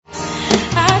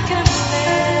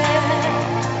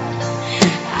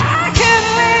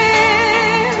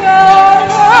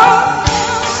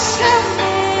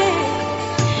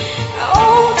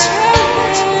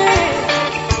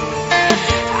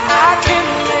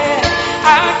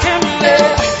can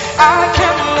live, I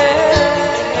can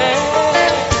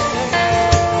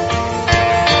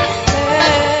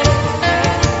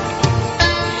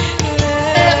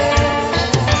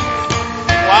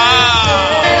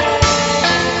Wow.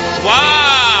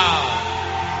 Wow.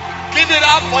 Give it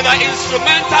up for the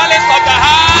instrumentalist of the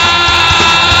house.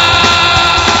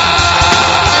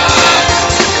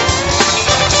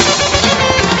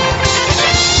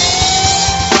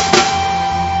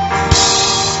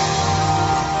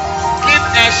 Give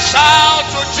a shout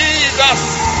to Jesus.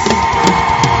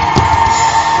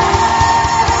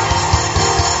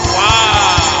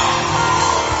 Wow.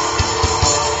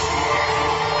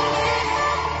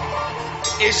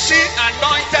 Is she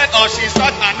anointed or she's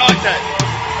not anointed?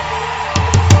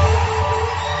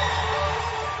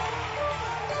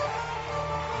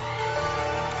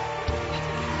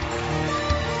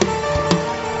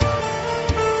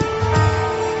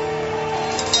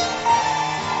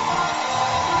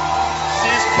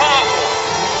 She's powerful.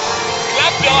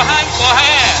 Clap your hands for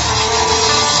her.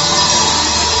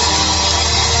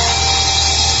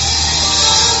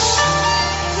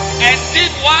 And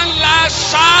give one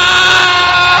last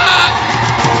shout.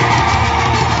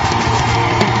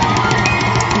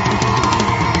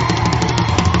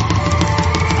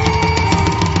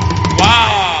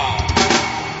 Wow.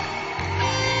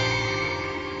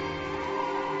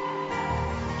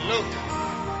 Look,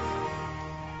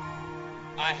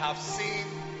 I have seen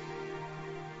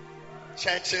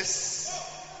churches,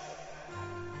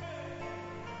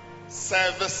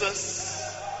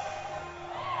 services,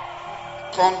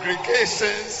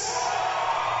 congregations,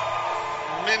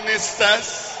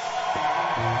 ministers,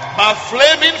 but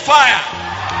flaming fire.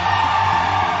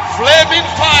 Flaming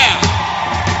fire.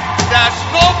 There's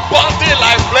nobody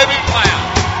like flaming fire.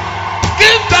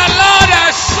 Give the Lord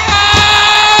a shout.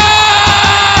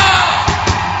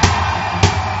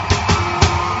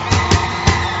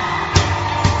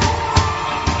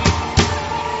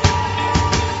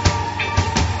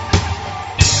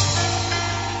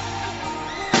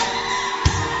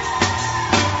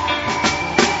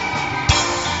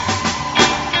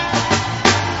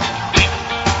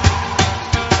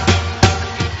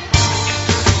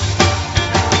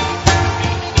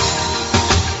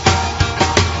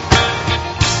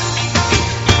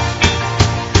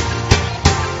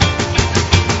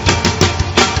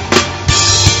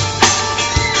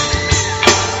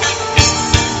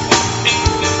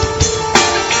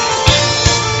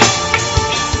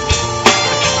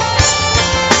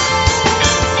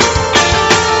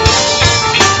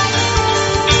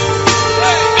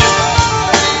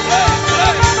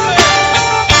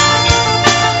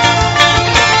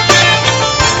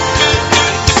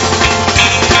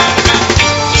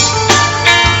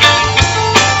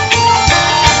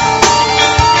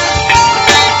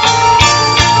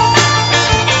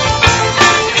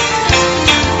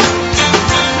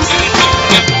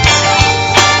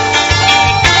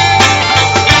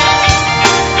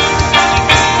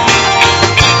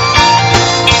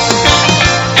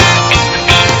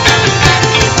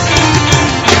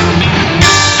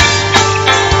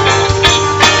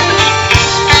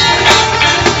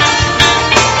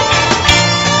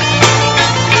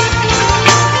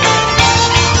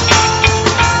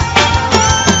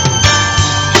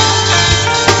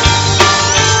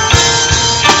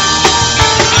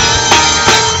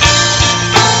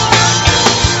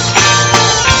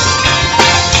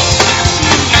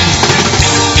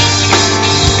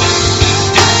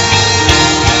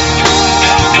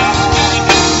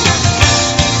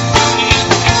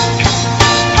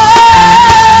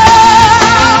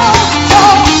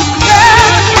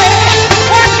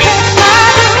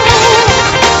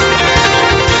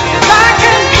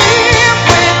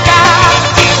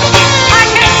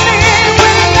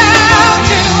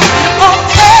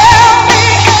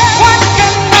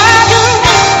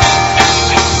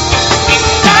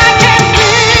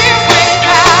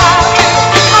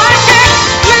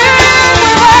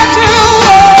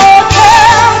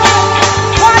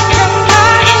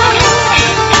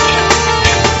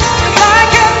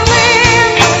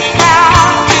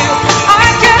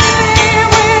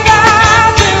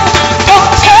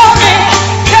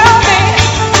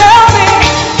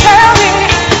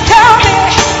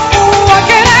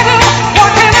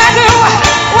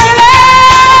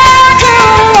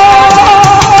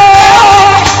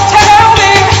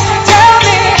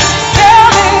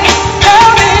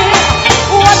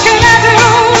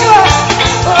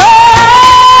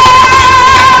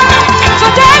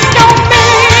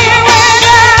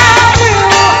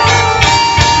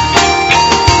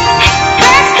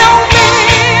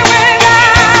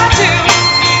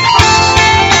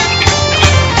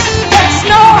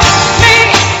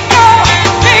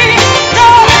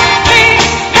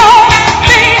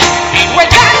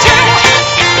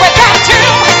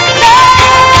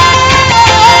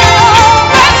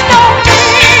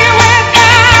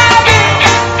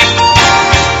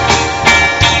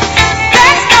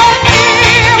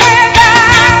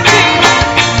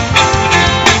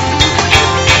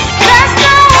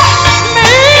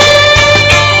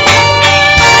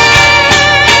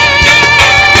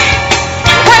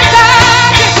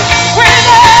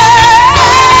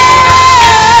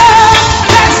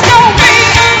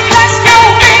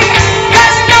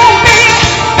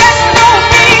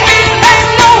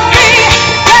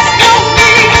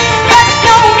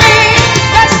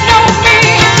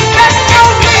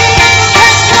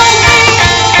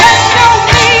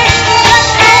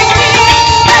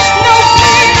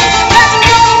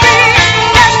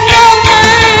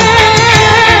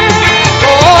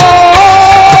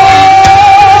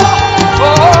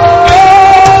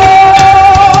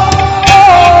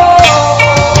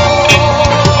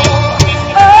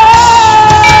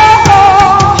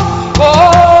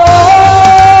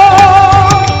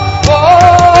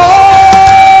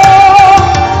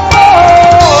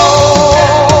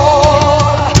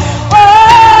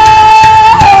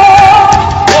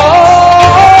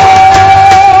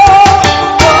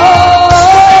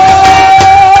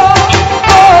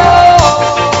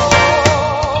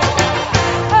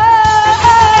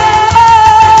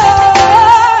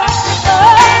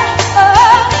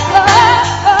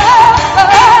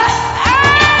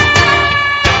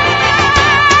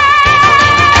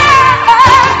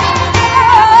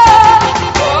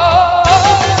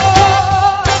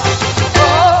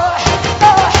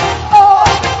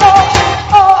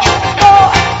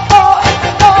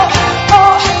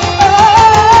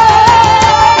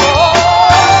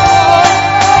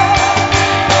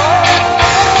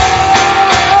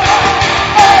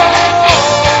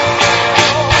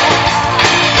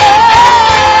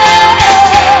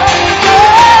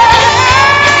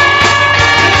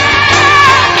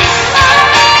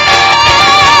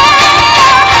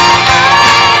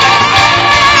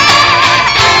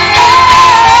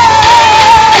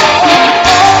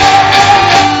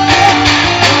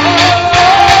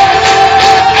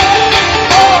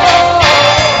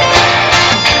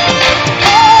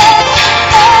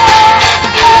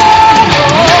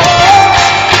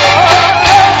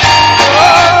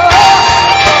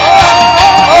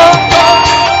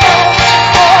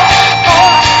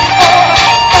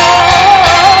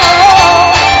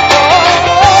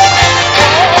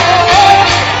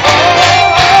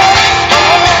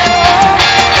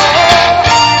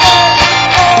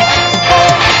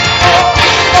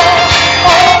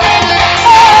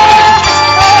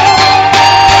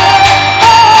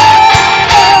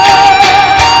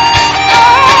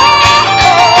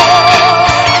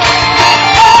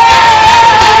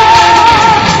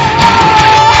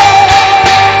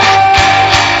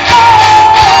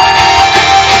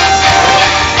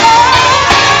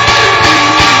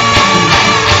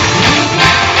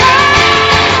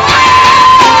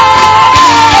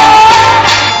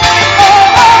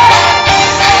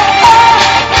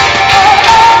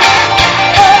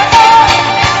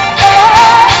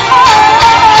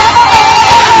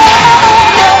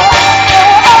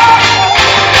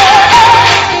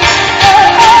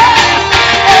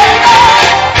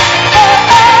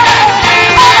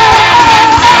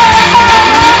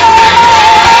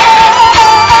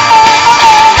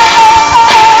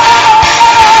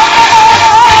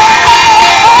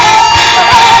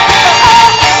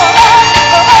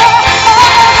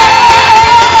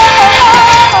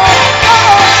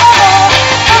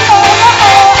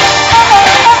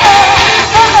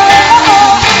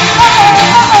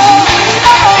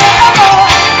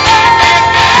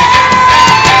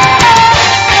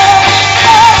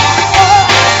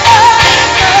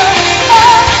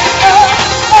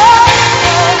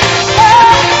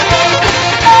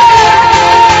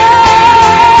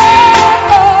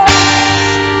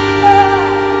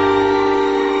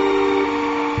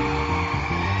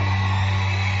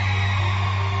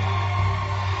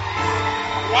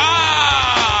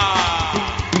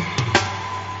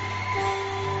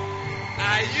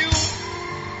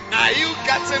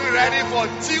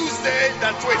 Tuesday the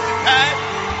 23rd.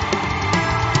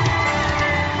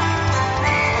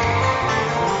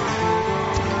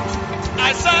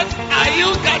 I said, are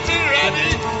you getting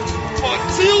ready for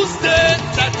Tuesday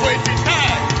the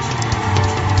 23rd?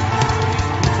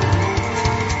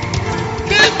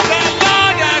 Give the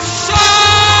Lord a shout!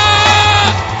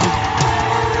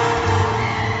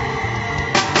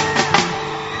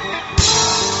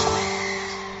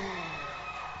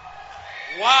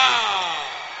 Wow!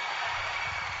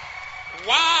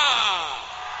 Wow!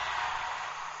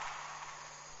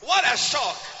 What a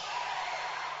shock!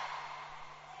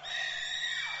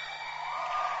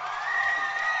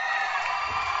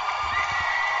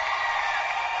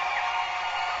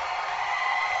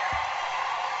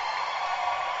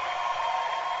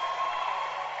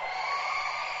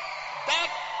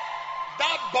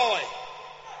 That boy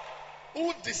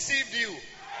who deceived you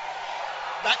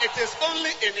that it is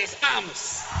only in his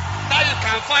arms that you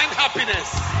can find happiness.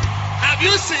 Have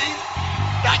you seen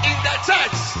that in the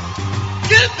church?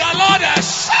 Give the Lord a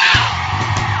shout!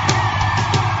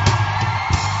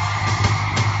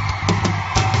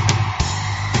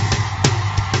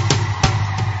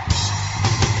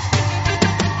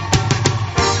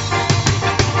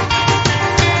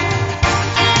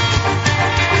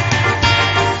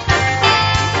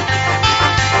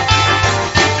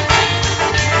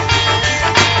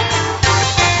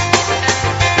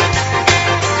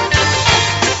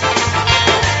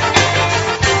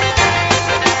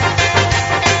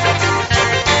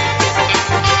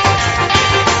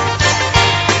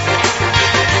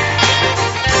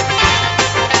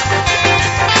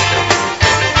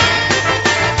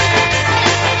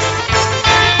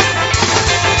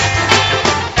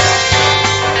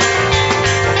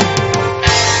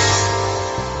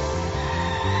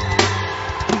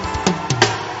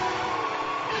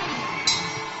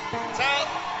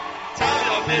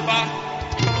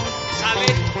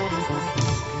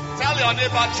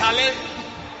 Charlie,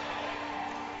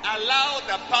 allow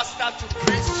the pastor to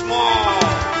preach small.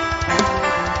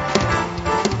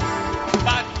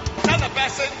 But tell the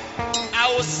person,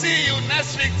 I will see you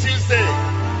next week Tuesday.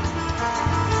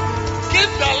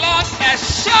 Give the Lord a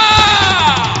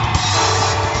shout.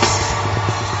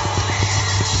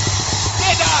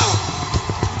 Sit down.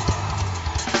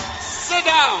 Sit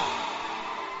down.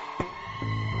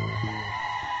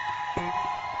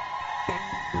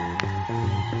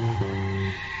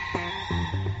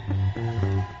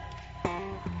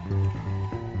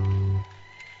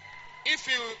 If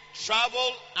you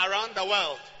travel around the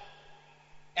world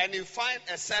and you find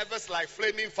a service like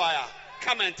Flaming Fire,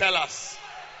 come and tell us.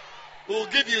 We'll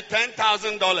give you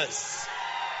 $10,000.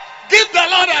 Give the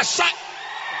Lord a shout.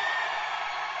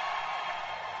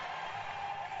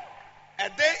 A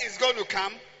day is going to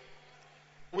come.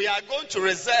 We are going to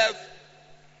reserve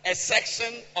a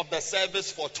section of the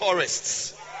service for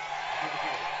tourists.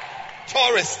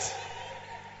 Tourists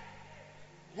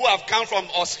who have come from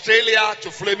Australia to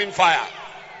Flaming Fire,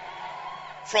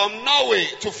 from Norway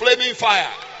to Flaming Fire,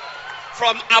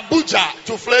 from Abuja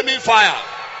to Flaming Fire,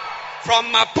 from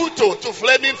Maputo to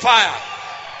Flaming Fire.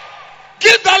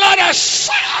 Give the Lord a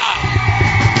shout.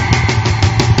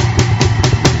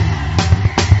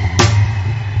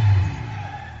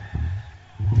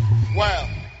 Well,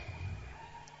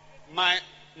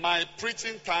 my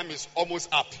preaching time is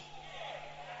almost up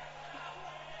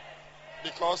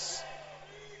because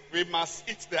we must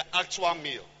eat the actual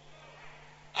meal.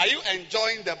 Are you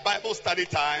enjoying the Bible study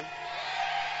time?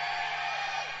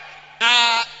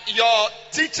 Are your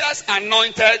teachers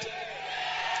anointed?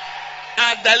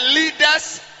 Are the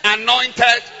leaders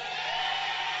anointed?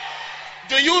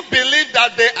 Do you believe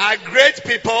that they are great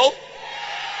people?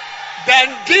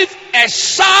 Then give a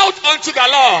shout unto the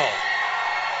Lord.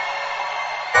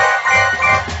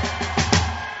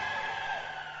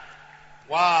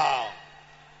 Wow.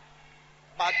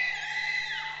 But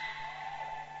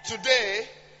today,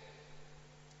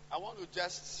 I want to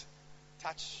just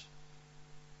touch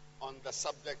on the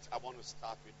subject I want to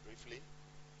start with briefly.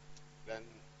 Then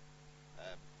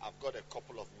I've got a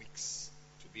couple of weeks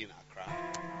to be in Accra.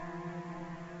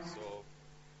 So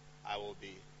I will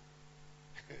be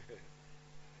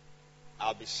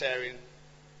I'll be sharing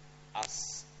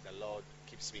as the Lord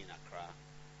keeps me in Accra.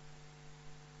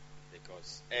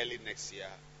 Because early next year,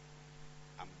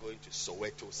 I'm going to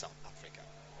Soweto, South Africa.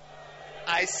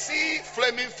 I see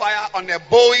Flaming Fire on a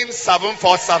Boeing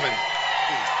 747.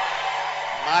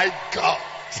 My God.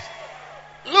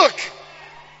 Look.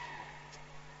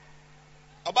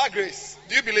 About grace.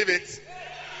 Do you believe it?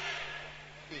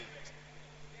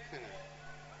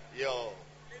 Yo.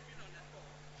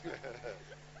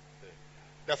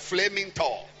 The flaming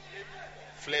tall.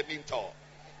 Flaming tall.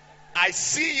 I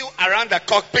see you around the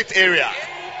cockpit area.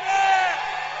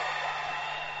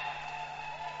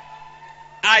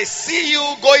 I see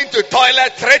you going to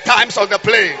toilet 3 times on the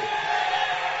plane.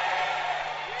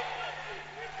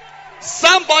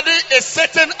 Somebody is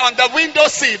sitting on the window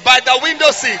seat, by the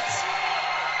window seat.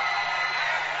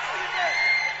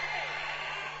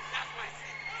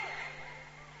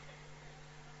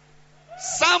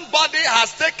 Somebody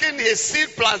has taken his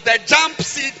seat plus the jump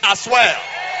seat as well.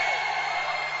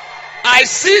 I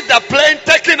see the plane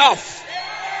taking off.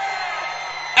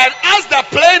 And as the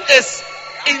plane is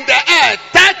in the air,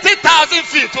 30,000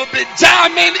 feet will be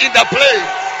jamming in the plane.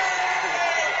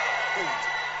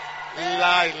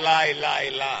 La.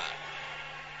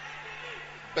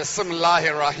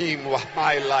 Bismillahir Rahim wa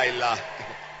my la.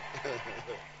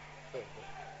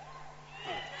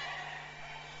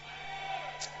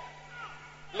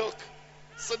 Look,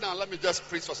 sit down. Let me just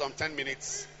preach for some 10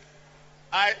 minutes.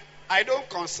 I don't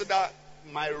consider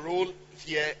my role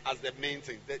here as the main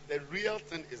thing. The real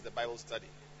thing is the Bible study.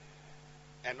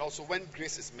 And also when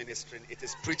Grace is ministering, it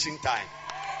is preaching time.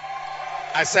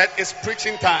 I said it's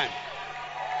preaching time.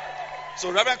 So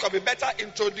Reverend could be better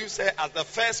introduce her as the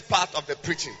first part of the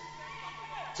preaching.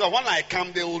 So when I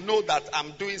come, they will know that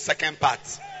I'm doing second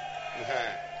part.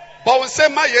 But we say,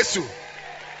 "Ma Yesu."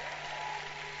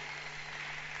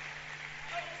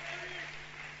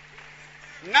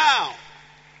 Now,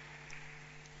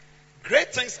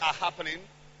 great things are happening.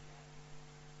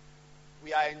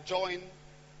 We are enjoying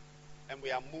and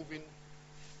we are moving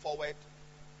forward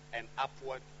and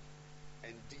upward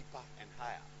and deeper and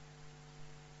higher.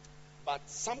 But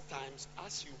sometimes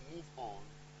as you move on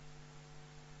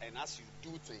and as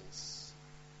you do things,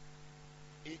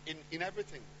 in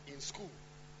everything, in school,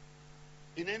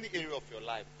 in any area of your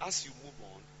life, as you move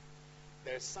on,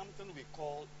 there's something we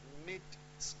call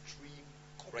midstream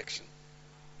correction.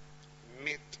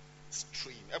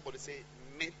 Midstream. Everybody say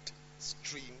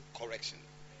midstream correction.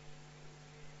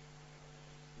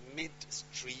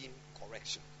 Midstream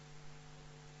correction.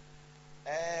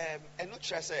 And not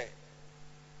sure I say,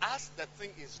 as the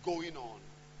thing is going on,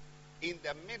 in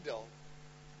the middle,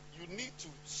 you need to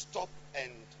stop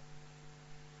and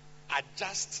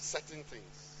adjust certain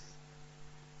things.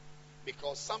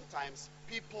 Because sometimes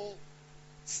people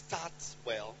start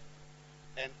well,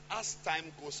 and as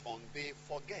time goes on, they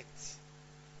forget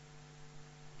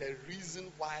the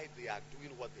reason why they are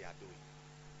doing what they are doing.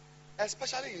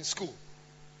 Especially in school.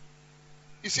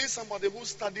 You see somebody who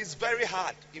studies very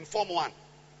hard in Form 1.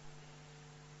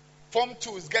 Form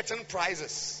 2 is getting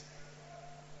prizes.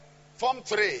 Form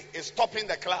 3 is topping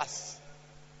the class.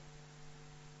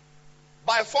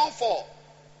 By Form 4,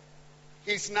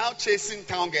 he's now chasing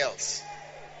town girls.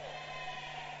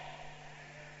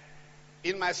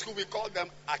 In my school, we call them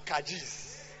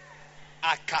Akajis.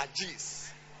 Akajis.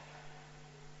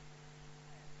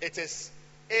 It is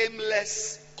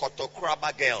aimless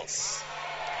Kotokraba girls.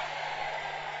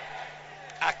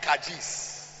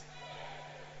 Akajis.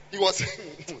 He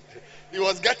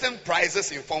was getting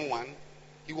prizes in Form 1.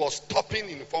 He was topping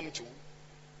in Form 2.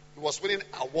 He was winning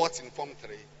awards in Form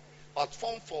 3. But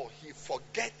Form 4, he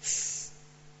forgets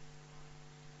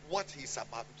what he's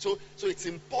about. So it's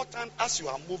important as you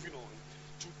are moving on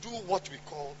to do what we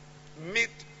call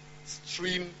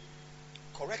midstream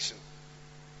correction.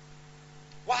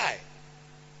 Why?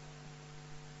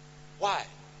 Why?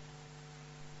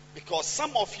 Because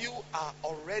some of you are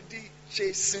already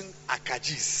chasing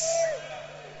Akajis.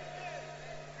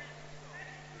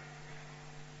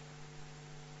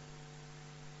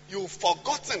 You've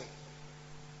forgotten.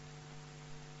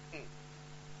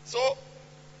 So,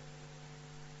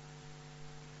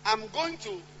 I'm going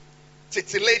to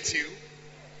titillate you.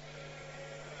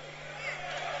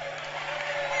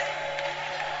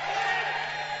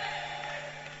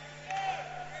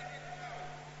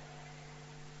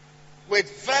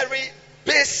 With very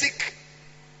basic,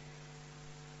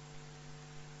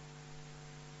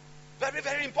 very,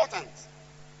 very important.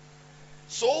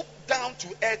 So down to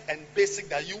earth and basic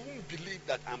that you won't believe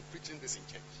that I'm preaching this in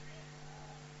church.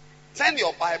 Turn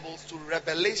your Bibles to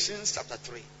Revelation chapter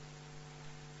 3.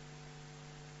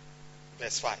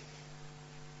 Verse 5.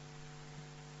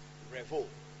 Revel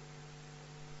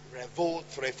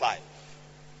 3:5.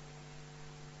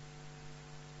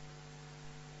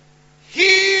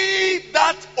 He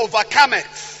that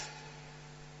overcometh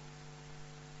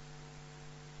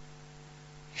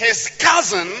his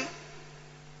cousin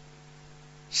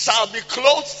shall be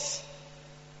clothed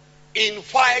in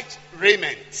white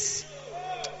raiment.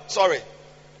 Sorry.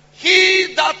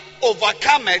 He that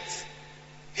overcometh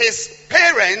his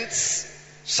parents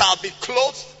shall be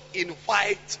clothed in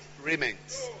white raiment.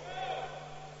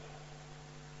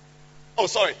 Oh,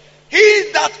 sorry.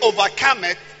 He that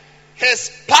overcometh,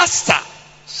 his pastor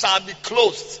shall be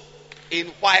clothed in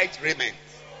white raiment.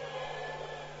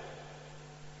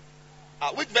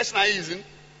 Which version are you using?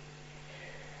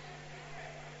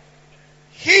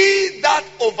 He that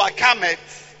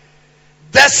overcometh,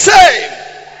 the same.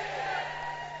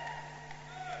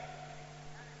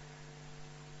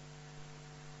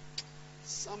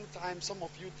 Sometimes some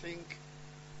of you think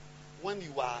when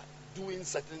you are doing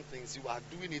certain things, you are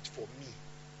doing it for me.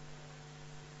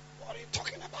 What are you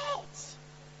talking about?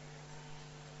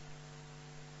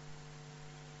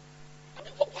 I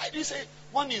mean, why do you say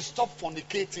when you stop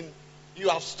fornicating, you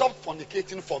have stopped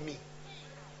fornicating for me?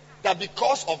 That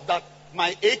because of that,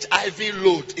 my HIV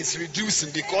load is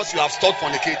reducing because you have stopped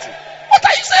fornicating. What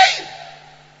are you saying?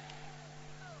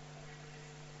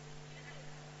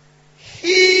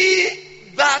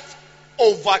 He that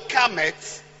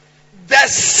overcometh, the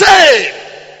same.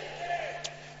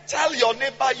 Tell your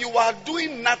neighbor you are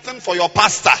doing nothing for your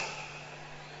pastor.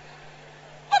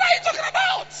 What are you talking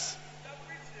about?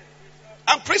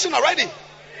 I'm preaching already.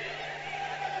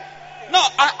 No,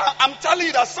 I'm telling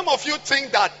you that some of you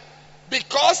think that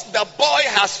because the boy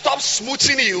has stopped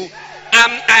smooching you,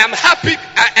 I am happy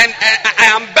and I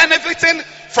am benefiting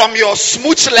from your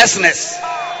smoochlessness.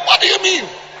 What do you mean?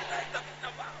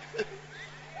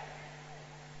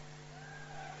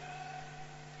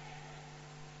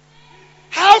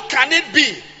 How can it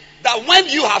be that when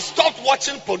you have stopped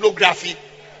watching pornography,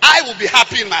 I will be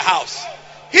happy in my house?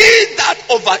 He that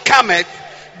overcometh,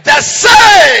 the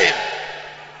same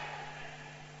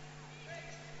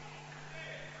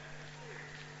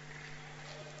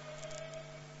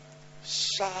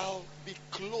shall be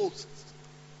clothed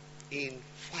in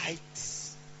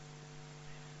white.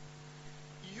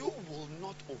 You will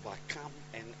not overcome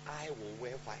and I will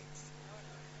wear white.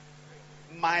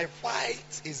 My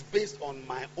white is based on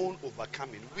my own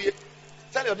overcoming.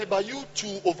 Tell your neighbor, you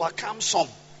to overcome some.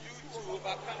 You to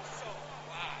overcome some.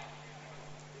 Wow.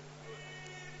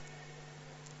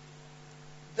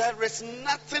 There is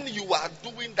nothing you are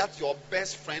doing that your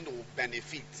best friend will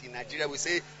benefit. In Nigeria, we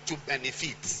say to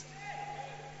benefit.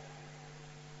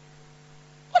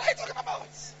 What are you talking about?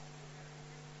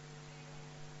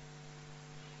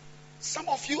 Some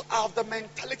of you are of the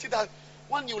mentality that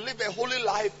when you live a holy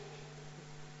life,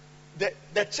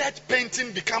 the church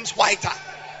painting becomes whiter,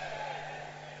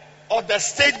 or the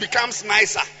stage becomes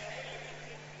nicer.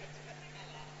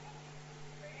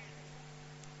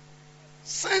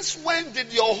 Since when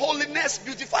did your holiness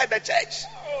beautify the church?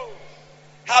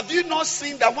 Have you not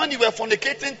seen that when you were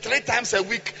fornicating 3 times a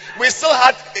week, we still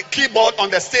had a keyboard on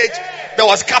the stage, there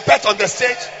was carpet on the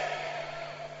stage?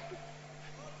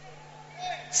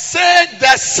 Say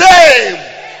the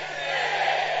same.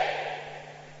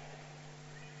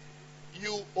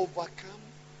 You overcome,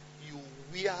 you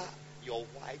wear your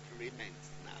white raiment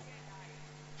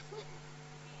now.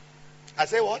 I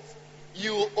say what?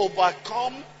 You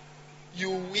overcome, you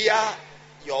wear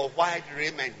your white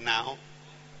raiment now.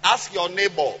 Ask your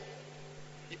neighbor,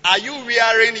 are you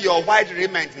wearing your white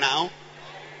raiment now?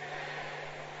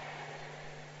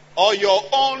 Or your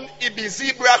own Ibi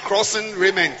zebra crossing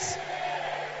raiment?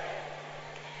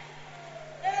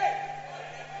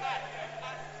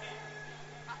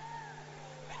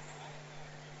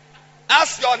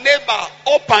 Ask your neighbor,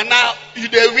 open now, you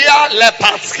dey wear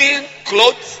leopard skin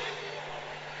clothes?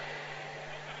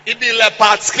 It be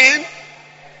leopard skin?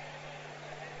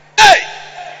 Hey!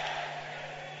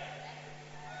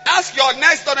 Ask your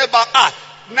next door neighbor,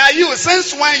 now you,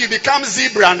 since when you become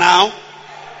zebra now?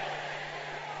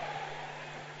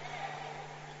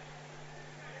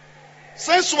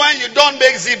 Since when you don't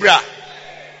make zebra?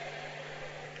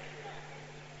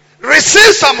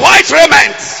 Receive some white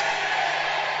raiment.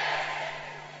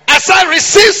 As I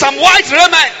receive some white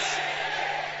raiment.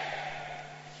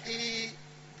 He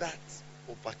that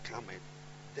overcometh,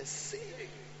 the same.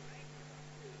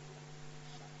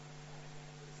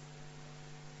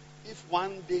 If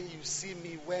one day you see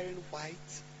me wearing white,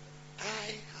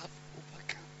 I have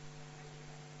overcome.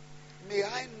 May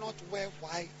I not wear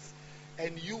white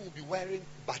and you will be wearing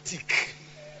batik.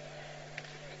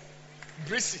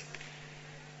 Brissy.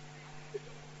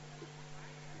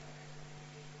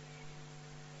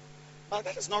 But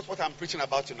that is not what I'm preaching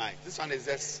about tonight. This one is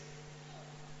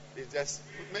just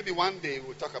maybe one day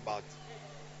we'll talk about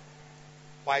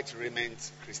white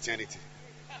raiment Christianity.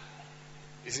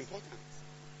 It's important.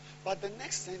 But the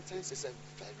next sentence is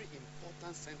a very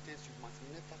important sentence you must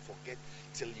never forget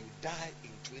till you die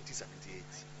in 2078.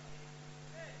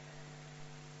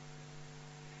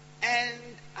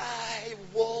 And I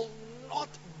will not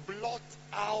blot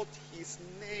out his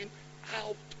name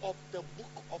out of the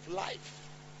book of life.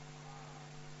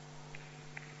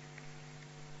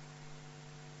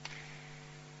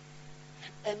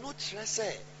 And not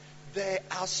say there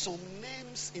are some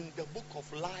names in the book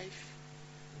of life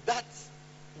that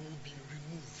will be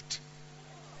removed.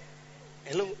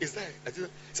 Hello, is there?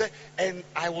 Say, and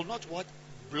I will not what?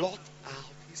 Blot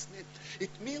out his name. It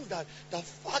means that the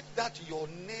fact that your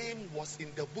name was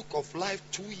in the book of life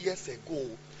 2 years ago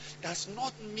does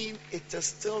not mean it is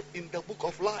still in the book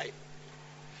of life.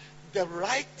 The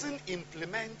writing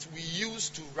implement we use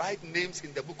to write names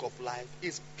in the book of life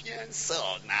is pencil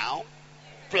now,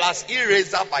 plus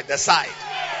eraser by the side.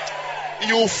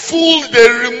 You fool, they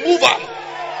remove them.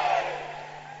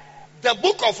 The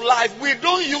book of life, we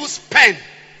don't use pen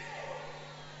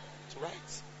to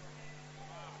write.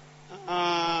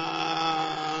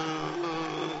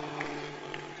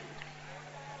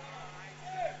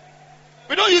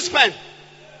 We don't use pen.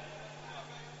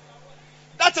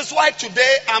 That is why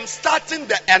today I'm starting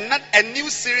a new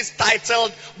series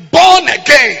titled Born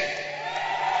Again.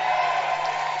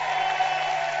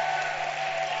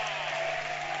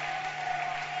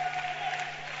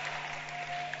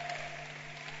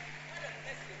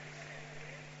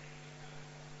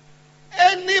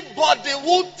 Anybody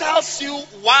who tells you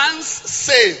once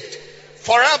saved,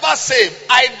 forever saved,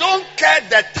 I don't care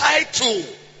the title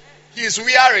he's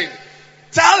wearing.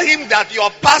 Tell him that your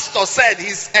pastor said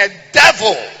he's a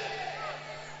devil.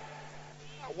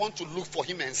 I want to look for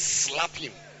him and slap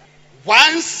him.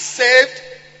 Once saved,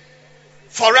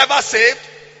 forever saved.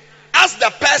 Ask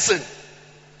the person,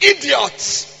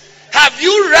 idiots, have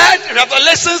you read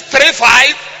Revelation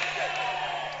 3:5?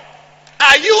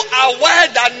 Are you aware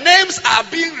that names are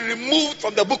being removed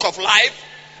from the book of life?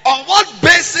 On what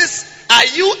basis are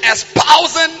you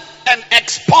espousing and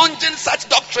expunging such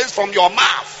doctrines from your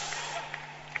mouth?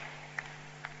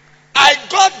 I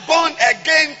got born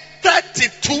again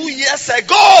 32 years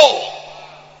ago.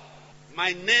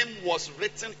 My name was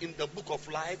written in the book of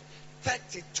life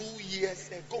 32 years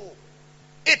ago.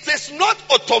 It is not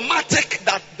automatic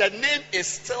that the name is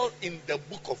still in the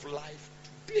book of life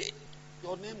today.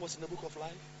 Your name was in the book of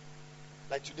life.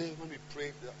 Like today when we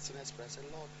prayed the sinner's prayer, I said,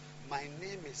 Lord, my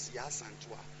name is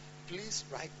Yasantua. Please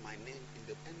write my name in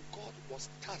the... And God was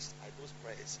touched by those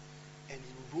prayers. And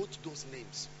he wrote those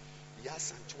names.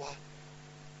 Yasantua,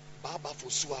 Baba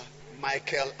Fosua,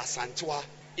 Michael Asantua,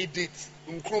 Edith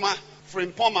Nkrumah,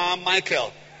 Frimpoma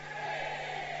Michael.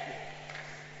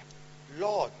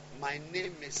 Lord, my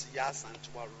name is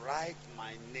Yasantua. Write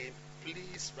my name.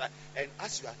 Please write. And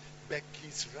as you are,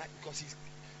 Becky's right, because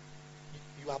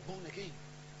you are born again.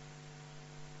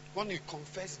 When you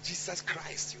confess Jesus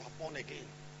Christ, you are born again.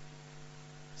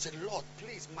 Say, Lord,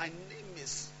 please, my name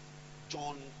is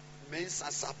John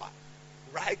Mensah Saba.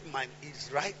 Write he's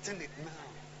writing it now.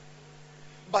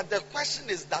 But the question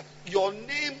is that your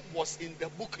name was in the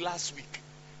book last week.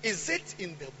 Is it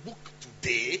in the book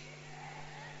today?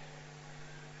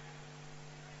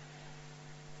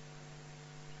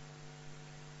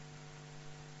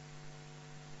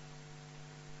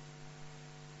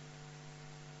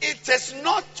 It is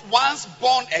not once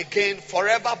born again,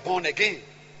 forever born again.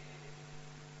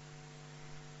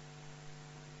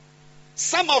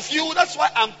 Some of you, that's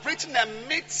why I'm preaching a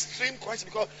midstream question,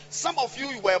 because some of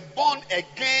you were born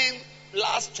again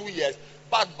last 2 years,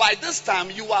 but by this time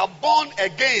you are born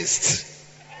against.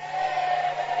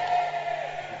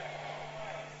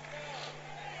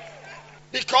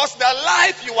 Because the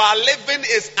life you are living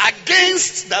is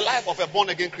against the life of a born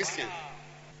again Christian.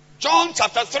 John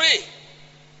chapter 3.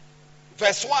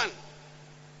 Verse 1.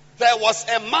 There was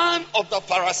a man of the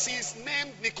Pharisees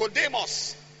named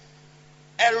Nicodemus,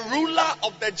 a ruler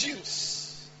of the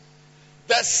Jews.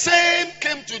 The same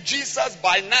came to Jesus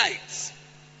by night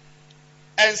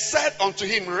and said unto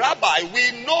him, Rabbi,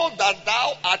 we know that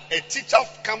thou art a teacher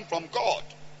come from God.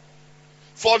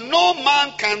 For no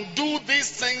man can do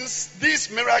these things, these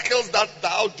miracles that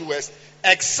thou doest,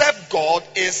 except God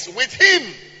is with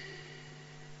him.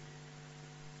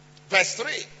 Verse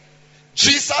 3.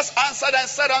 Jesus answered and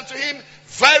said unto him,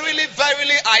 Verily,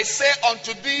 verily, I say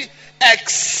unto thee,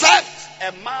 except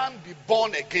a man be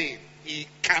born again, he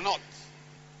cannot.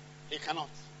 He cannot.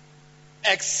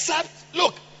 Except,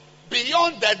 look,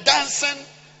 beyond the dancing,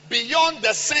 beyond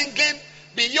the singing,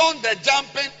 beyond the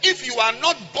jumping, if you are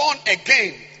not born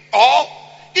again, or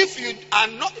if you are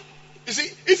not, you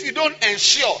see, if you don't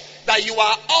ensure that you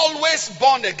are always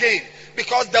born again,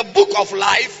 because the book of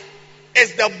life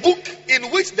is the book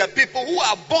in which the people who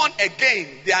are born again,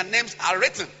 their names are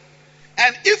written.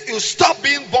 And if you stop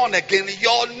being born again,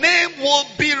 your name will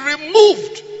be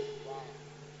removed.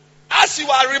 As you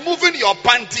are removing your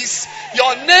panties,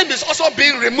 your name is also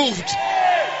being removed.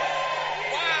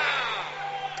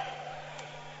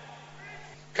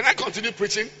 Can I continue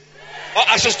preaching? Or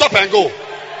I should stop and go?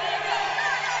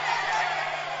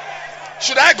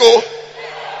 Should I go?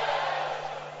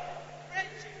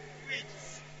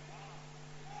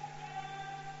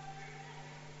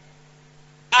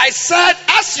 I said,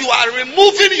 as you are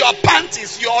removing your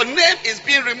panties, your name is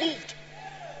being removed.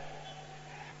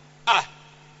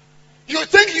 You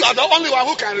think you are the only one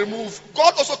who can remove?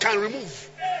 God also can remove.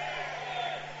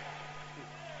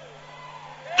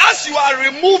 As you are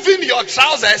removing your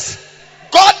trousers,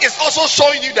 God is also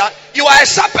showing you that you are a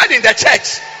shepherd in the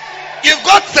church. You've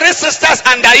got 3 sisters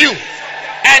under you,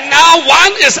 and now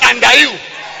one is under you.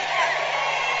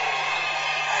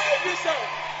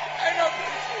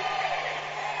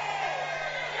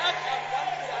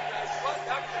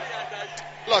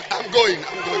 Look, I'm going.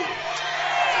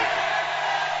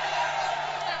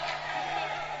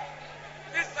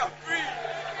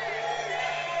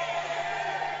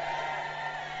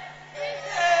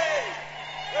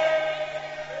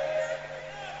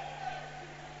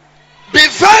 Be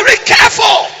very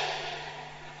careful.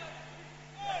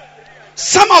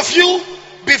 Some of you,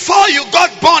 before you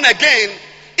got born again,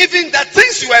 even the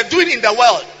things you were doing in the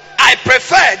world, I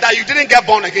prefer that you didn't get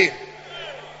born again.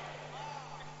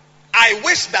 I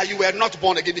wish that you were not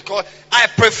born again, because I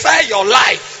prefer your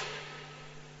life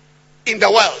in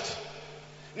the world.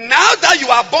 Now that you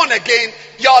are born again,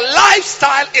 your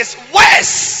lifestyle is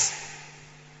worse.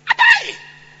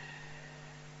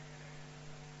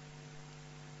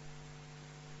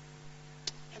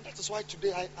 And that is why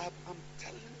today I'm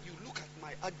telling you, look at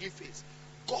my ugly face.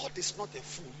 God is not a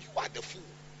fool. You are the fool.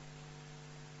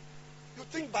 You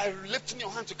think by lifting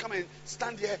your hand to come and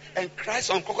stand here and cry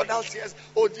some crocodile tears,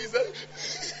 oh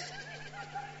Jesus.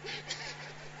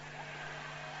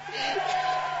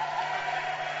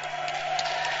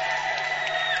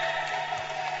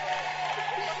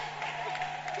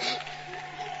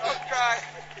 Don't cry.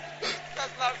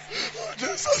 That's not. Oh,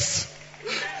 Jesus.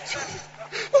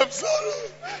 I'm sorry.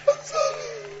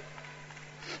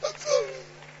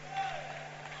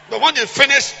 But when you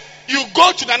finish, you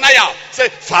go to the Naya. Say,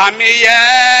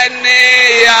 Famiye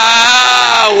Niya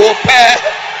Wope.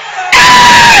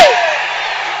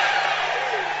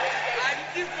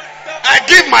 I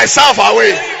give myself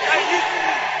away.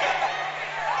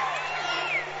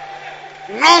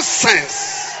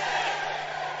 Nonsense.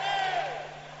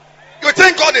 You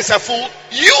think God is a fool?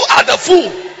 You are the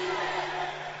fool.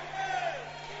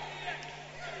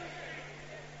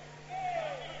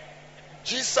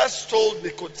 Jesus told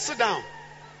Nicodemus, sit down.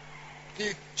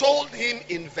 He told him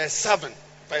in verse 7.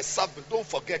 Don't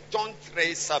forget, John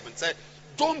 3:7 said,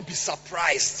 don't be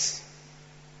surprised.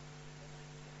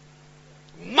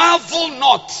 Marvel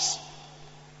not.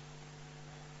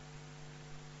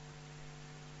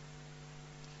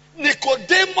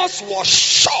 Nicodemus was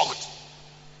shocked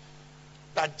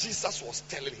that Jesus was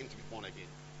telling him to be born again.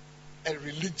 A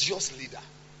religious leader.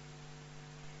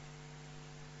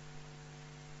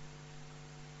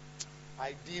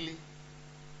 Ideally,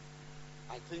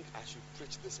 I think I should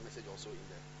preach this message also in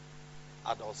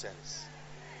the adult service.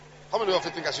 How many of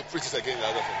you think I should preach it again in the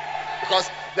adult service? Because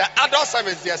the adult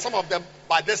service, there, some of them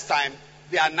by this time,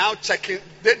 they are now checking,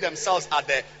 they themselves are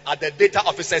the data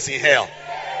officers in hell.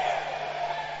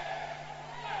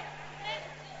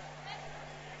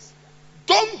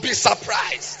 Don't be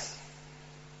surprised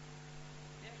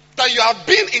that you have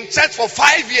been in church for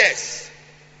 5 years,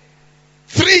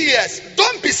 3 years.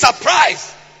 Don't be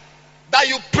surprised that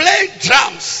you play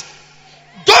drums.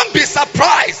 Don't be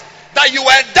surprised that you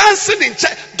were dancing in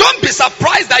church. Don't be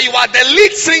surprised that you are the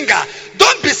lead singer.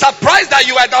 Don't be surprised that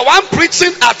you are the one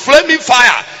preaching at Flaming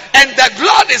Fire. And the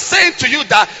Lord is saying to you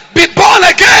that, be born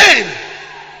again.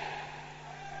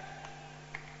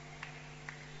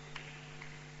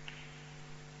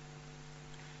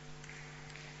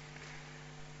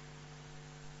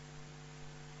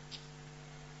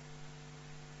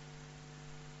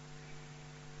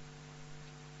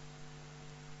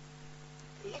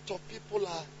 A lot of people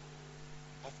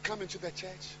have come into the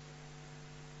church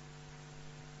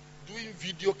doing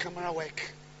video camera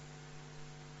work,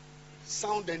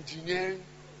 sound engineering,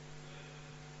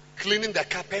 cleaning the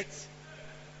carpet,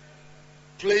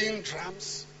 playing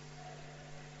drums,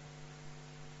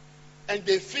 and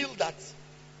they feel that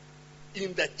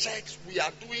in the church we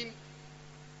are doing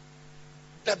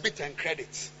debit and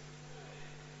credit.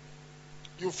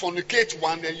 You fornicate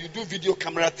one and you do video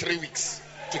camera 3 weeks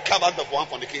to cover the one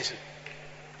fornication.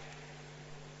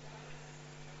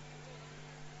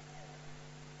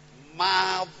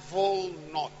 Marvel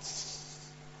not.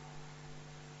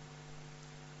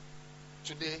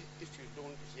 today, if you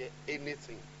don't hear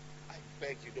anything, I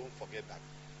beg you don't forget that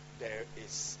there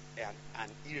is an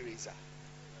eraser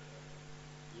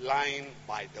lying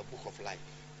by the book of life.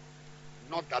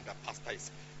 Not that the pastor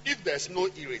is. If there's no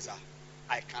eraser,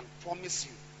 I can promise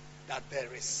you that there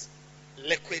is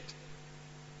liquid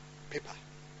paper,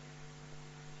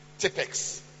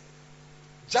 Tipex,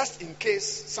 just in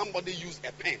case somebody used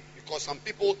a pen, because some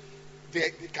people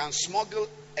they can smuggle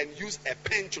and use a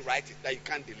pen to write it that you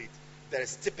can't delete. There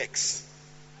is Tipex.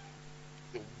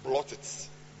 They blot it.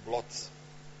 Blot.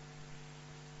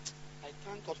 I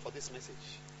thank God for this message.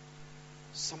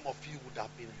 Some of you would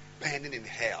have been burning in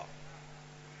hell.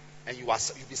 And you'll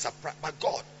be surprised. But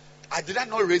God, I did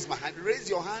not raise my hand. Raise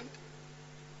your hand.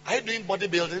 Are you doing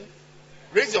bodybuilding?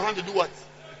 Raise your hand to do what?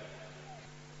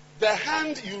 The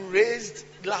hand you raised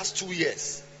last 2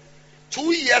 years.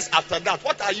 2 years after that,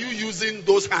 what are you using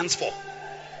those hands for?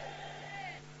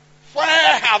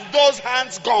 Where have those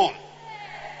hands gone?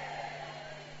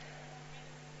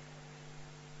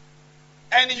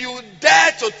 And you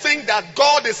dare to think that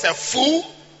God is a fool?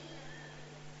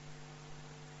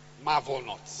 Marvel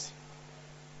not.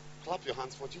 Clap your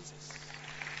hands for Jesus.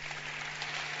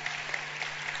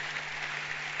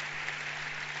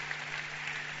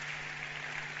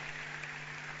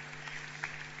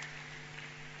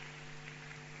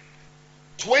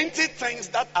 "20 things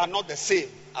that are not the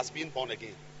same as being born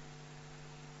again."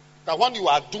 That when you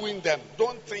are doing them,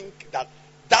 don't think that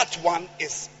that one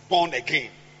is born again.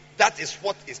 That is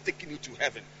what is taking you to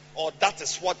heaven. Or that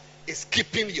is what is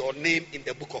keeping your name in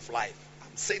the book of life.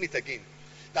 I'm saying it again.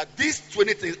 That these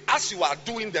 20 things, as you are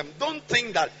doing them, don't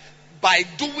think that by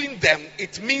doing them,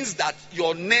 it means that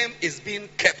your name is being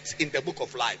kept in the book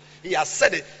of life. He has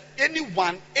said it.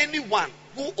 Anyone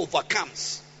who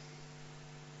overcomes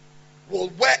will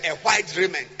wear a white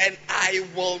raiment, and I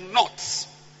will not.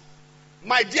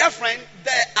 My dear friend,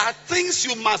 there are things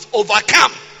you must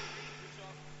overcome.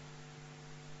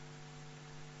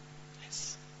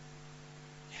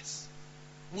 Yes.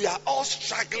 We are all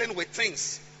struggling with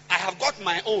things. I have got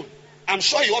my own. I'm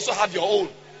sure you also have your own.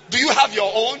 Do you have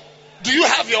your own? Do you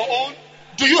have your own?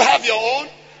 Do you have your own?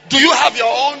 Do you have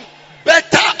your own?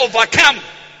 Better overcome.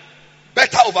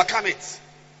 Better overcome it.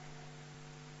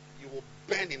 You will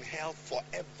burn in hell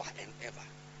forever and ever.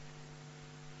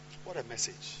 What a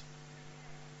message.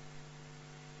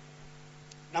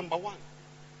 Number one,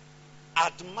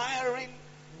 admiring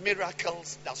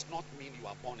miracles does not mean you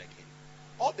are born again.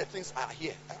 All the things are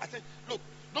here. I think, look,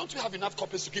 don't you have enough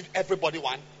copies to give everybody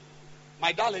one?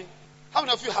 My darling, how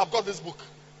many of you have got this book?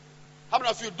 How many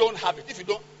of you don't have it? If you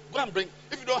don't, go and bring.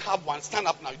 If you don't have one, stand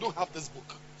up now. You don't have this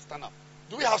book. Stand up.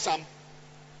 Do we have some?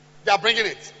 They are bringing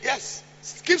it. Yes.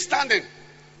 Keep standing.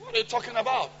 What are you talking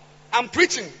about? I'm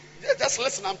preaching. Just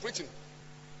listen, I'm preaching.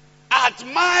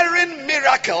 Admiring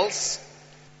miracles.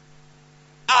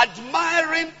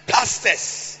 Admiring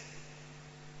pastors.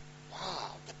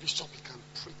 Wow, the bishop can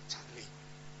preach, Charlie.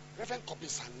 Reverend Kobe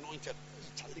is anointed.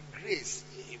 Charlie Grace.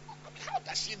 How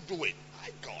does she do it? My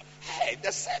God. Hey,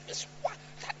 the service. What?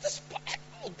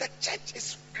 Oh, the church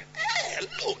is. Hey,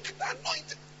 look, the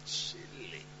anointed.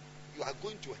 Chile. You are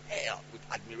going to hell with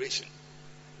admiration.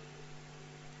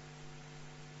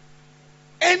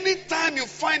 Anytime you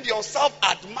find yourself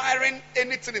admiring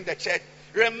anything in the church,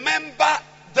 remember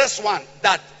this one,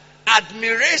 that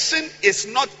admiration is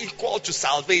not equal to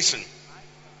salvation.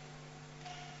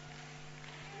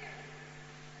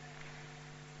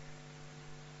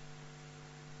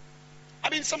 I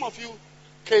mean, some of you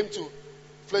came to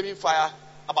Flaming Fire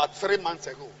about 3 months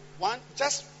ago.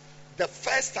 Just the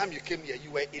first time you came here,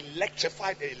 you were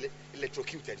electrified,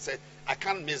 electrocuted. You said, I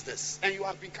can't miss this. And you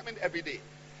have been coming every day.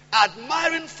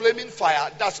 Admiring Flaming Fire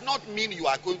does not mean you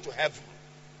are going to heaven.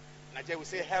 Nigeria will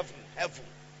say heaven, heaven,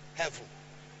 heaven.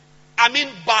 I mean,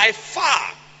 by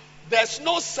far, there's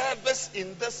no service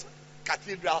in this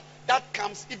cathedral that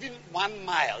comes even 1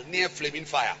 mile near Flaming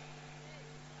Fire.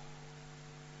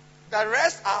 The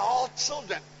rest are all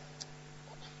children.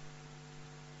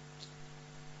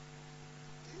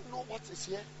 Do you know what is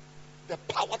here? The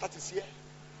power that is here.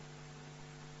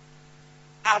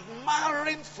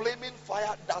 Admiring Flaming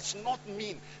Fire does not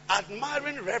mean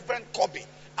admiring Reverend Kobe,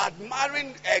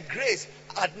 admiring a grace,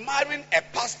 admiring a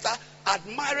pastor,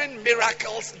 admiring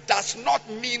miracles does not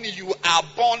mean you are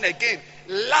born again.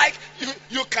 Like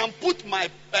you can put my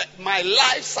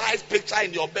life-size picture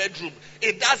in your bedroom.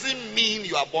 It doesn't mean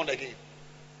you are born again.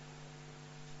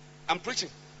 I'm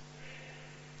preaching.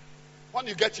 When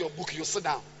you get your book, you sit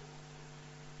down.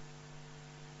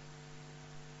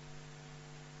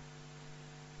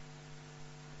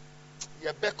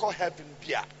 Yebeko heaven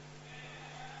beer.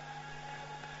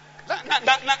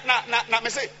 Me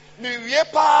say, me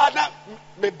pa na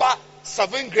me ba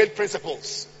 7th grade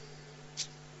principles.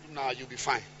 Now you'll be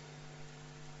fine.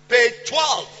 Page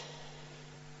 12.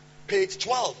 Page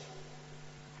 12.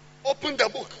 Open the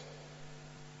book.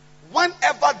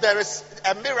 Whenever there is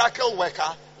a miracle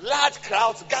worker, large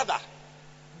crowds gather.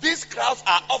 These crowds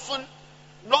are often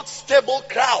not stable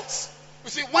crowds. You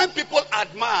see, when people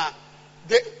admire,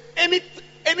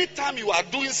 anytime you are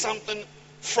doing something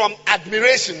from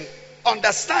admiration,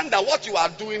 understand that what you are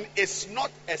doing is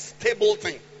not a stable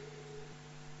thing.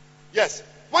 Yes.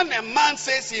 When a man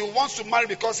says he wants to marry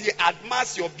because he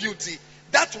admires your beauty,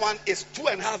 that one is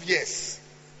 2.5 years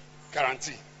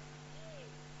guarantee.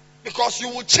 Because you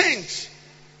will change.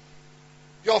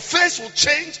 Your face will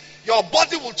change. Your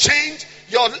body will change.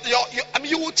 You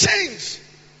will change.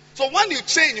 So when you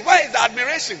change, where is the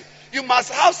admiration? You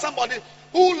must have somebody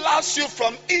who loves you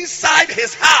from inside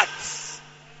his heart.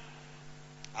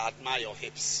 I admire your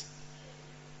hips.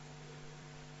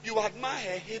 You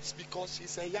admire her hips because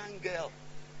she's a young girl.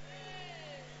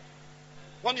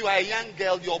 When you are a young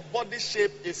girl, your body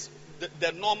shape is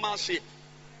the normal shape.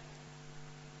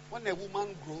 When a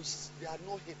woman grows, there are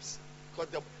no hips.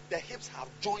 Because the hips have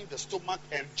joined the stomach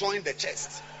and joined the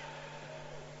chest.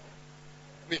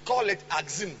 We call it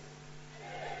axim.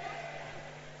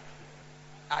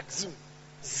 Axim.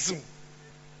 Zoom.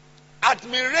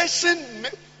 Admiration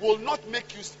will not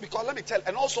make you, because let me tell you,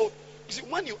 and also, you see,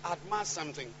 when you admire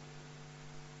something,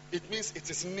 it means it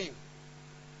is new.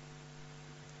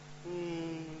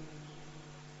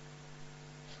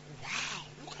 Wow,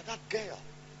 look at that girl.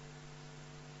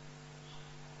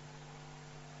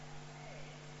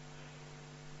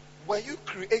 Were you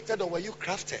created or were you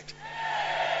crafted?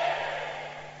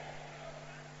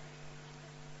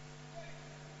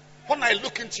 When I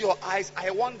look into your eyes,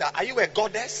 I wonder, are you a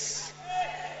goddess?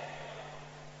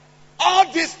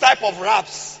 All these type of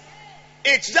raps,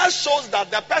 it just shows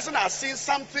that the person has seen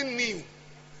something new.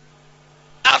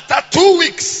 After 2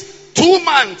 weeks, 2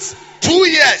 months, 2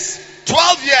 years,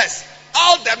 12 years,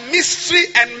 all the mystery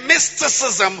and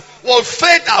mysticism will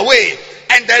fade away,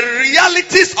 and the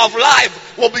realities of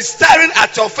life will be staring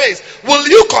at your face. Will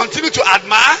you continue to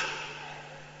admire?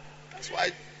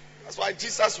 That's why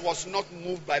Jesus was not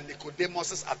moved by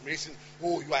Nicodemus' admiration.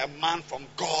 Oh, you are a man from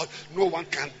God. No one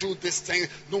can do this thing.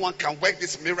 No one can work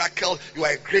this miracle. You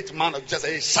are a great man of Jesus.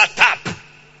 Hey, shut up.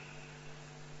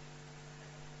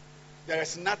 There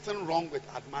is nothing wrong with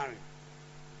admiring.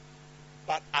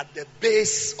 But at the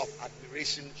base of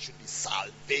admiration should be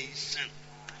salvation.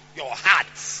 Your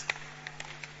heart.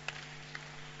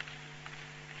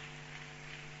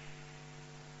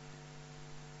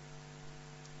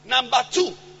 Number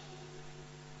 2.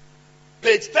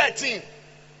 Page 13.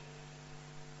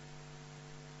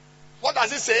 What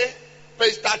does it say?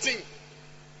 Page 13.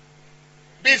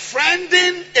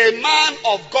 Befriending a man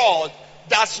of God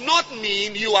does not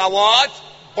mean you are what?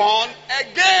 Born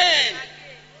again.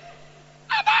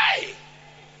 Abai.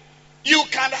 You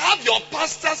can have your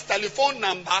pastor's telephone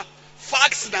number,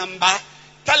 fax number,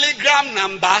 telegram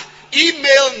number,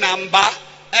 email number,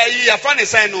 your friend is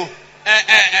saying no,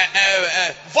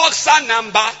 Voxer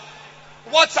number,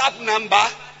 WhatsApp number,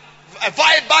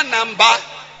 Viber number,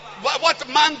 what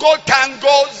Mango,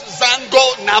 Tango,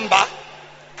 Zango number,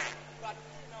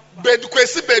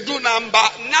 Bedukwesi Bedu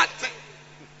number, nothing.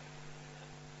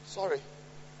 Sorry,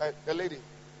 the lady,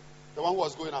 the one who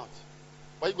was going out.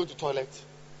 Why are you going to the toilet?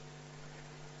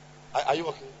 Are you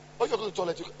okay? Oh, you're going to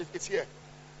the toilet. It's here.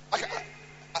 I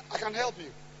can help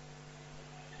you.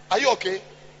 Are you okay?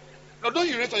 No, don't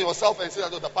urinate on yourself and say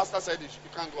that the pastor said you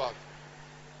can't go out.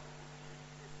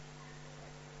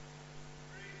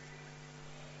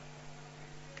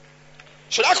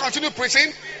 Should I continue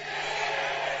preaching?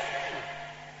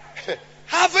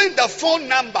 Having the phone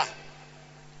number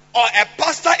or a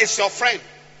pastor is your friend.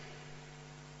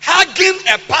 Hugging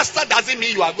a pastor doesn't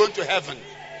mean you are going to heaven.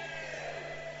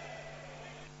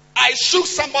 I shook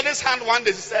somebody's hand one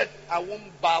day. He said, I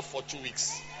won't bath for 2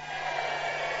 weeks.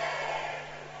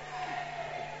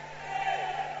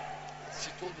 She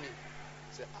told me,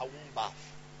 she said, I won't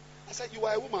bath. I said, you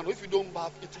are a woman. If you don't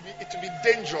bath, it will be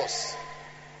dangerous.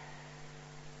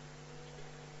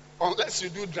 Unless you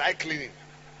do dry cleaning.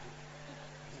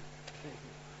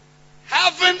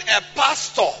 Having a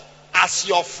pastor as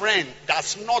your friend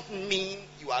does not mean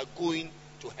you are going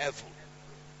to heaven.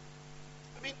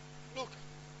 I mean, look,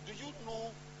 do you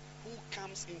know who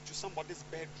comes into somebody's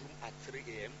bedroom at 3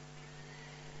 a.m.?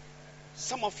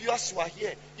 Some of you, as you are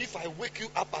here, if I wake you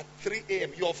up at 3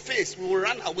 a.m., your face will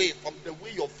run away from the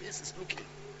way your face is looking.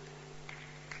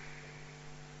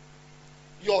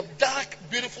 Your dark,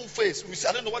 beautiful face. We say,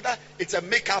 I don't know whether it's a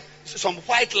makeup, some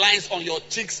white lines on your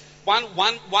cheeks, one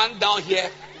down here,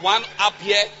 one up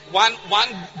here, one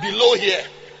below here.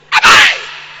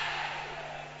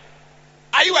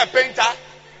 Are you a painter?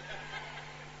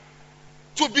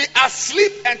 To be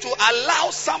asleep and to allow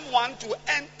someone to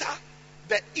enter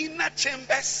the inner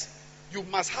chambers, you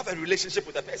must have a relationship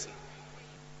with the person.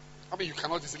 I mean, you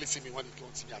cannot easily see me when you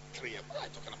don't see me at 3 a.m. What are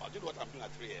you talking about? Do you know what I'm doing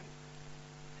at 3 a.m.?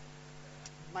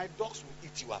 My dogs will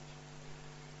eat you up.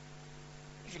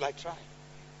 If you like, try.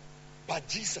 But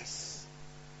Jesus,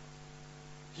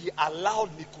 he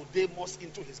allowed Nicodemus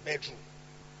into his bedroom.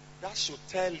 That should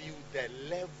tell you the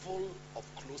level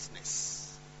of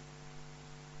closeness,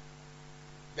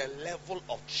 the level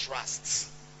of trust,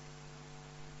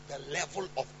 the level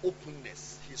of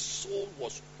openness. His soul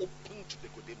was open to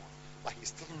Nicodemus, but he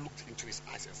still looked into his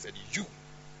eyes and said, you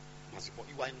must be born.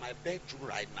 You are in my bedroom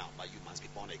right now, but you must be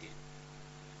born again.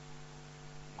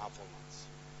 Marvelous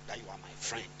that you are my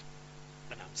friend,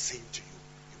 and I'm saying to you,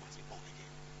 you must be born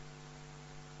again.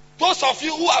 Those of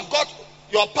you who have got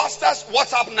your pastor's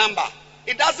WhatsApp number,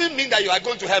 it doesn't mean that you are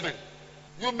going to heaven.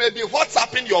 You may be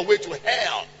WhatsApping your way to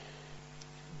hell.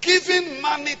 Giving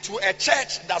money to a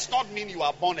church does not mean you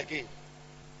are born again.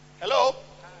 Hello?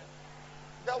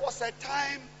 There was a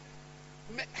time,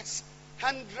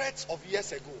 hundreds of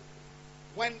years ago,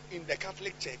 when in the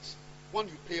Catholic Church, when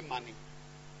you pay money,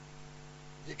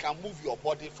 they can move your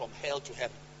body from hell to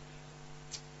heaven.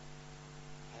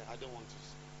 I don't want to.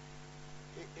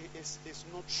 It's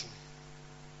not true.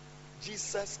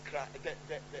 Jesus Christ,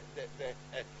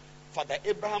 Father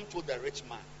Abraham told the rich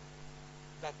man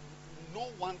that no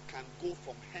one can go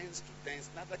from hence to thence,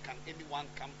 neither can anyone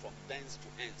come from thence to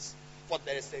hence. For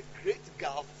there is a great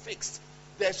gulf fixed.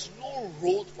 There's no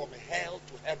road from hell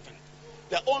to heaven.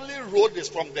 The only road is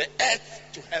from the earth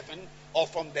to heaven or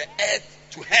from the earth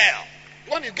to hell.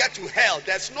 When you get to hell,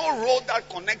 there's no road that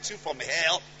connects you from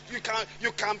hell.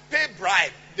 You can pay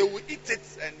bribe. They will eat it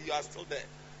and you are still there.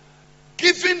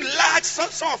 Giving large,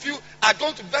 some of you are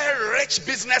going to be very rich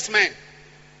businessmen.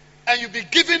 And you'll be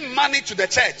giving money to the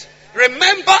church.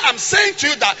 Remember, I'm saying to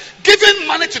you that giving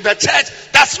money to the church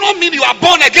does not mean you are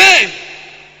born again.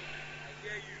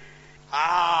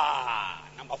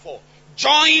 Number 4.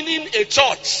 Joining a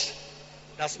church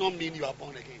does not mean you are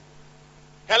born again.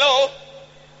 Hello?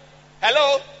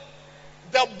 Hello?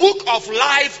 The book of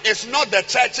life is not the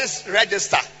church's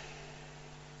register.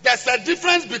 There's a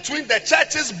difference between the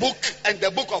church's book and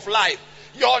the book of life.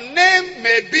 Your name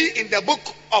may be in the book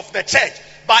of the church,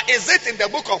 but is it in the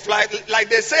book of life? Like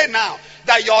they say now,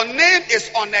 that your name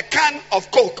is on a can of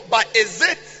Coke, but is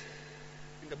it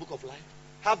in the book of life?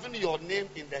 Having your name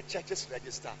in the church's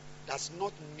register does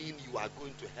not mean you are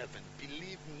going to heaven.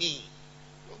 Believe me,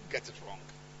 don't get it wrong.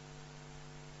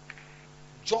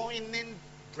 Joining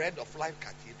Bread of Life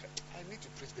Cathedral. I need to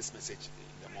preach this message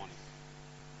in the morning.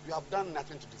 You have done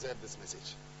nothing to deserve this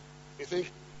message. You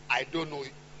think, I don't know.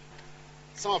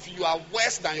 Some of you are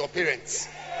worse than your parents.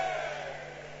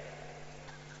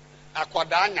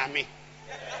 Akwadanyami.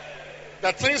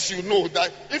 The things you know,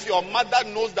 that if your mother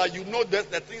knows that you know the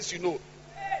things you know,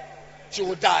 she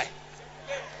will die.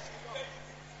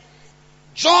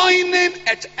 Joining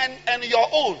and your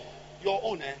own,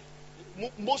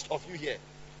 most of you here,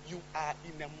 you are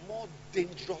in a more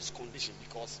dangerous condition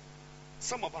because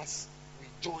some of us, we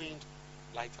joined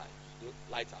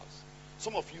Lighthouse.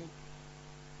 Some of you,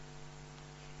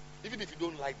 even if you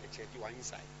don't like the church, you are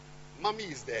inside. Mommy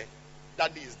is there,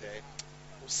 daddy is there,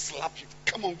 will slap you.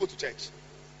 Come on, go to church.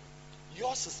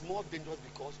 Yours is more dangerous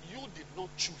because you did not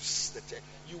choose the church.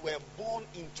 You were born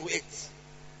into it.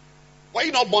 Were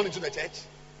you not born into the church?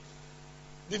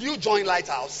 Did you join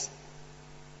Lighthouse?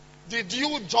 Did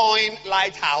you join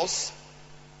Lighthouse?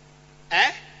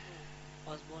 I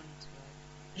was born into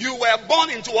it. You were born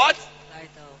into what?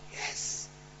 Lighthouse. Yes.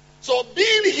 So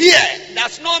being here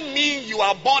does not mean you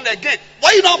are born again.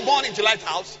 Were you not born into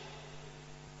Lighthouse?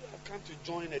 You have come to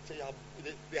join a church.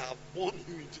 They have born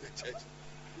you into the church.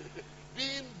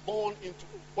 Being born into...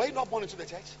 Were you not born into the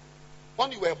church?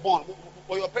 When you were born,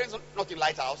 were your parents not in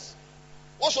Lighthouse?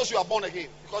 What shows you are born again?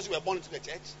 Because you were born into the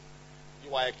church?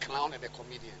 You are a clown and a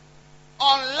comedian.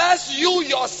 Unless you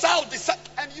yourself decide,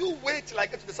 and you wait till I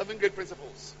get to the 7 great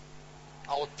principles,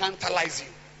 I will tantalize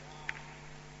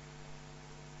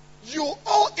you. You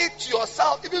owe it to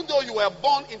yourself, even though you were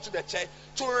born into the church,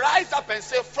 to rise up and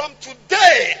say, from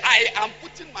today, I am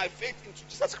putting my faith into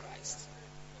Jesus Christ.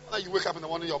 When you wake up in the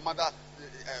morning, your mother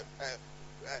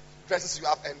dresses you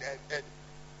up and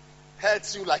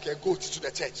herds you like a goat to the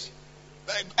church.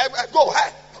 Go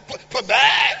ahead.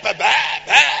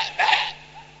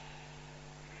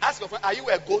 Ask your friend, are you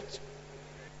a goat?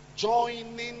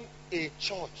 Joining a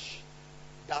church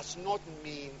does not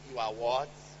mean you are what?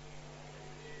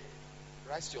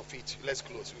 Rise to your feet. Let's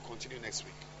close. We'll continue next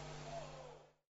week.